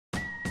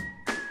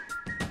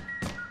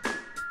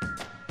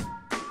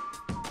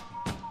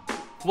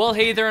Well,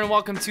 hey there and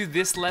welcome to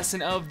this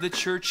lesson of the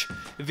church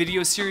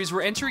video series.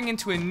 We're entering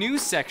into a new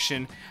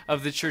section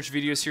of the church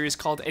video series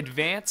called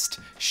Advanced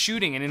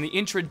Shooting. And in the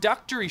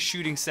introductory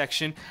shooting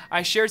section,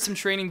 I shared some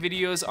training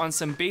videos on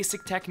some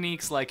basic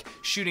techniques like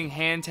shooting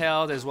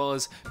handheld as well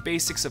as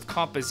basics of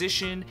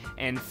composition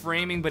and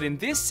framing. But in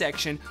this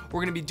section, we're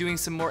going to be doing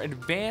some more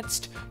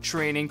advanced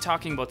training,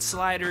 talking about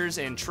sliders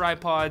and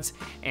tripods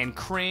and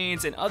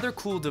cranes and other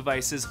cool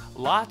devices.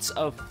 Lots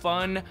of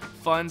fun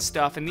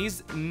stuff. And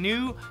these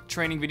new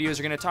training videos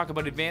are going to talk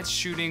about advanced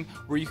shooting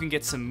where you can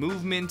get some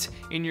movement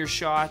in your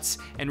shots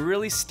and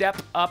really step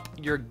up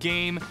your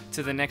game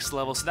to the next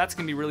level. So that's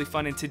going to be really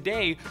fun. And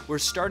today we're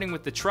starting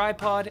with the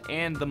tripod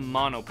and the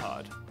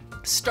monopod.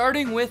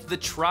 Starting with the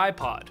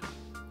tripod.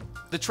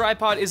 The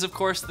tripod is, of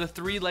course, the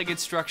three-legged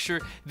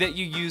structure that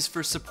you use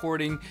for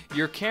supporting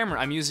your camera.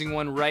 I'm using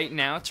one right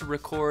now to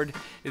record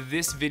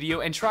this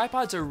video, and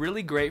tripods are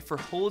really great for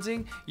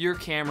holding your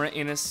camera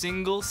in a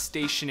single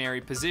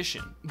stationary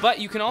position. But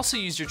you can also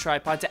use your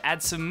tripod to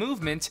add some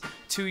movement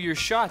to your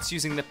shots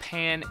using the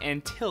pan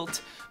and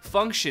tilt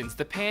functions.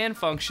 The pan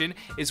function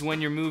is when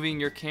you're moving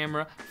your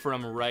camera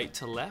from right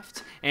to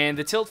left, and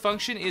the tilt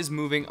function is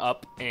moving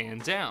up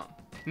and down.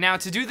 Now,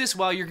 to do this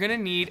well, you're going to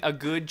need a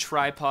good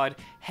tripod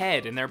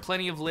head, and there are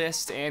plenty of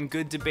lists and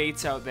good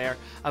debates out there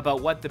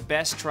about what the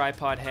best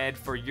tripod head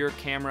for your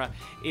camera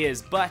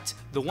is. But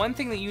the one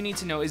thing that you need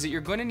to know is that you're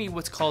going to need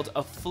what's called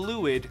a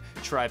fluid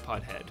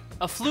tripod head.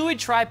 A fluid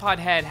tripod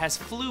head has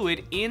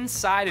fluid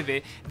inside of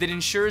it that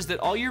ensures that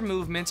all your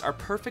movements are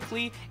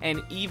perfectly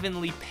and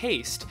evenly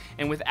paced.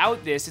 And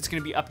without this, it's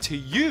going to be up to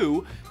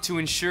you to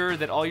ensure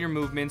that all your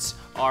movements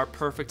are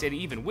perfect and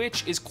even,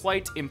 which is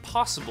quite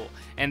impossible.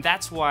 And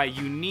that's why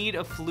you need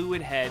a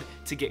fluid head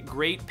to get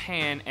great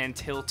pan and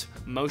tilt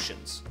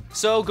motions.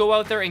 So go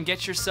out there and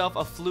get yourself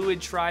a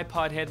fluid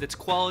tripod head that's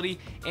quality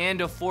and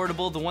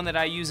affordable. The one that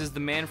I use is the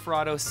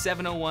Manfrotto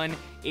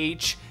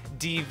 701H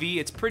DV.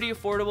 It's pretty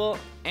affordable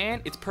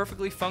and it's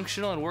perfectly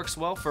functional and works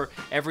well for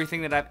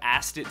everything that I've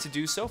asked it to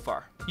do so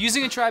far.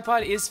 Using a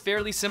tripod is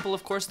fairly simple,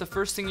 of course. The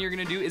first thing you're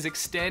going to do is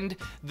extend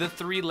the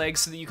three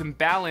legs so that you can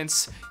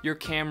balance your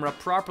camera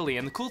properly.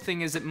 And the cool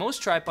thing is that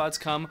most tripods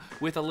come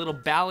with a little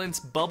balance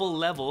bubble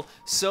level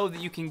so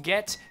that you can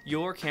get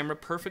your camera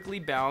perfectly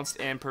balanced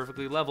and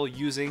perfectly level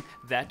using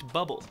that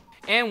bubble.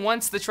 And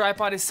once the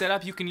tripod is set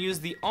up, you can use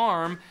the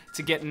arm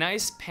to get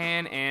nice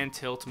pan and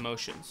tilt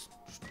motions.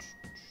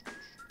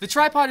 The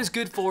tripod is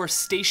good for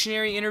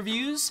stationary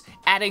interviews,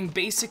 adding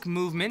basic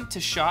movement to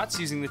shots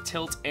using the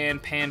tilt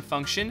and pan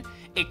function,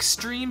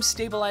 extreme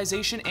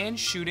stabilization, and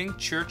shooting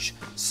church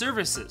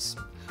services.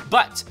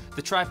 But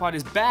the tripod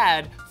is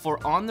bad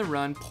for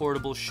on-the-run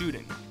portable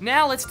shooting.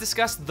 Now let's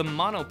discuss the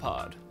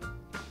monopod.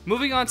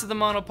 Moving on to the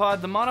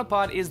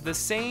monopod is the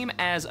same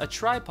as a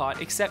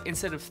tripod, except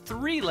instead of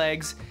three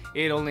legs,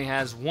 it only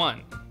has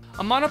one.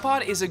 A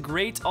monopod is a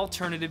great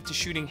alternative to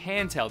shooting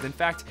handheld. In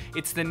fact,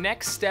 it's the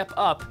next step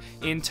up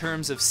in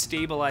terms of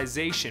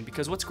stabilization,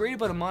 because what's great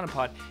about a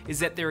monopod is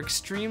that they're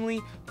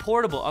extremely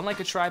portable.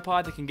 Unlike a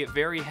tripod that can get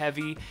very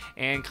heavy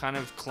and kind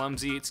of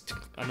clumsy, it's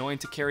annoying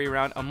to carry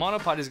around, a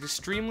monopod is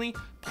extremely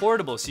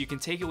portable, so you can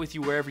take it with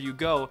you wherever you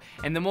go.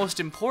 And the most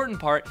important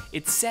part,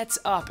 it sets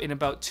up in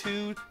about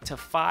 2 to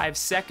 5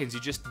 seconds. You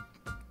just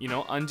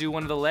undo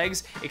one of the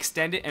legs,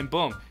 extend it, and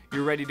boom,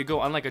 you're ready to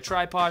go. Unlike a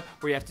tripod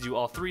where you have to do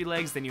all three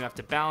legs, then you have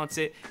to balance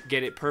it,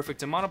 get it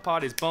perfect. A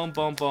monopod is boom,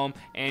 boom, boom,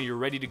 and you're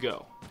ready to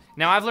go.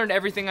 Now, I've learned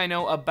everything I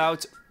know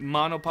about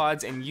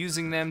monopods and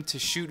using them to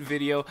shoot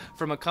video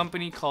from a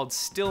company called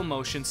Still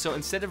Motion. So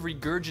instead of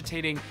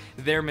regurgitating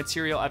their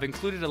material, I've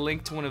included a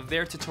link to one of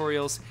their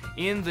tutorials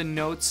in the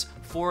notes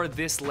for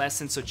this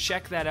lesson, so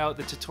check that out.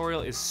 The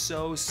tutorial is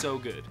so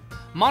good.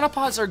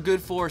 Monopods are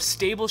good for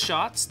stable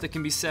shots that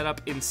can be set up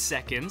in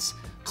seconds,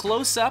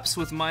 close-ups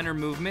with minor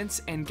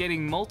movements, and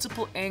getting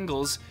multiple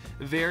angles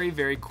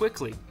very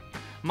quickly.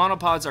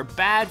 Monopods are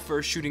bad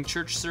for shooting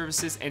church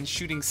services and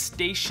shooting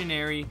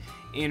stationary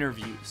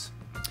interviews.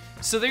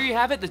 So there you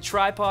have it, the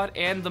tripod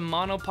and the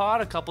monopod,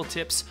 a couple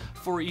tips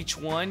for each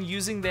one,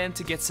 using them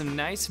to get some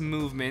nice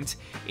movement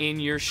in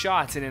your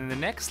shots. And in the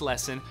next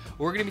lesson,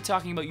 we're going to be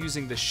talking about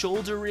using the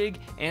shoulder rig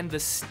and the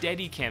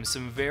Steadicam,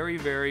 some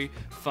very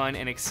fun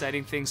and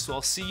exciting things. So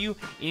I'll see you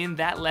in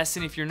that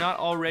lesson. If you're not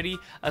already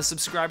a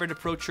subscriber to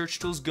Pro Church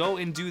Tools, go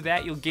and do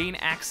that. You'll gain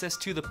access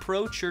to the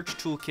Pro Church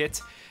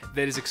Toolkit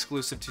that is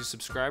exclusive to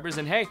subscribers.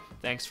 And hey,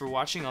 thanks for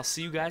watching. I'll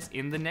see you guys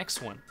in the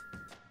next one.